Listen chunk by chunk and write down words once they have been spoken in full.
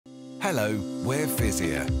Hello, we're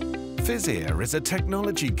Fizyr. Fizyr is a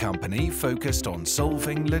technology company focused on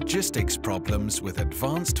solving logistics problems with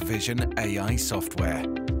advanced vision AI software.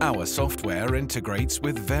 Our software integrates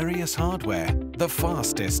with various hardware, the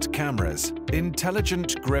fastest cameras,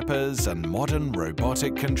 intelligent grippers and modern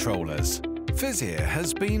robotic controllers. Fizyr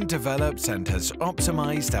has been developed and has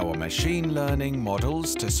optimized our machine learning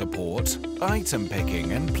models to support item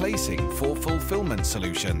picking and placing for fulfillment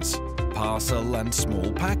solutions, parcel and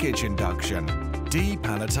small package induction,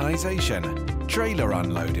 depalletization, trailer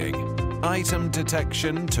unloading, item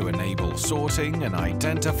detection to enable sorting and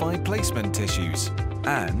identify placement issues.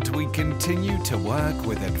 And we continue to work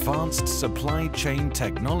with advanced supply chain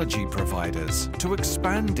technology providers to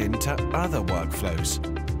expand into other workflows.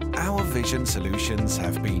 Our vision solutions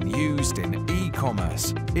have been used in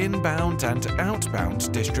e-commerce, inbound and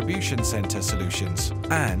outbound distribution center solutions,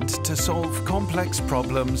 and to solve complex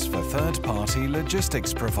problems for third-party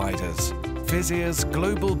logistics providers. Fizyr's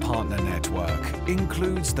global partner network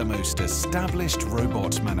includes the most established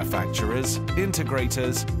robot manufacturers,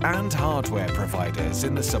 integrators, and hardware providers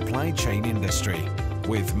in the supply chain industry.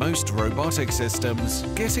 With most robotic systems,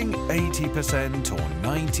 getting 80% or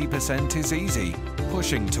 90% is easy.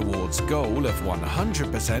 Pushing towards goal of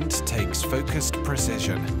 100% takes focused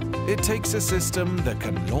precision. It takes a system that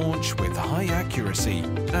can launch with high accuracy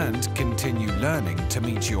and continue learning to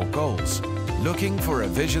meet your goals. Looking for a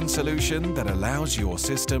vision solution that allows your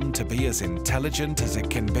system to be as intelligent as it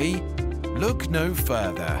can be? Look no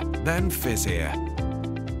further than Fizyr.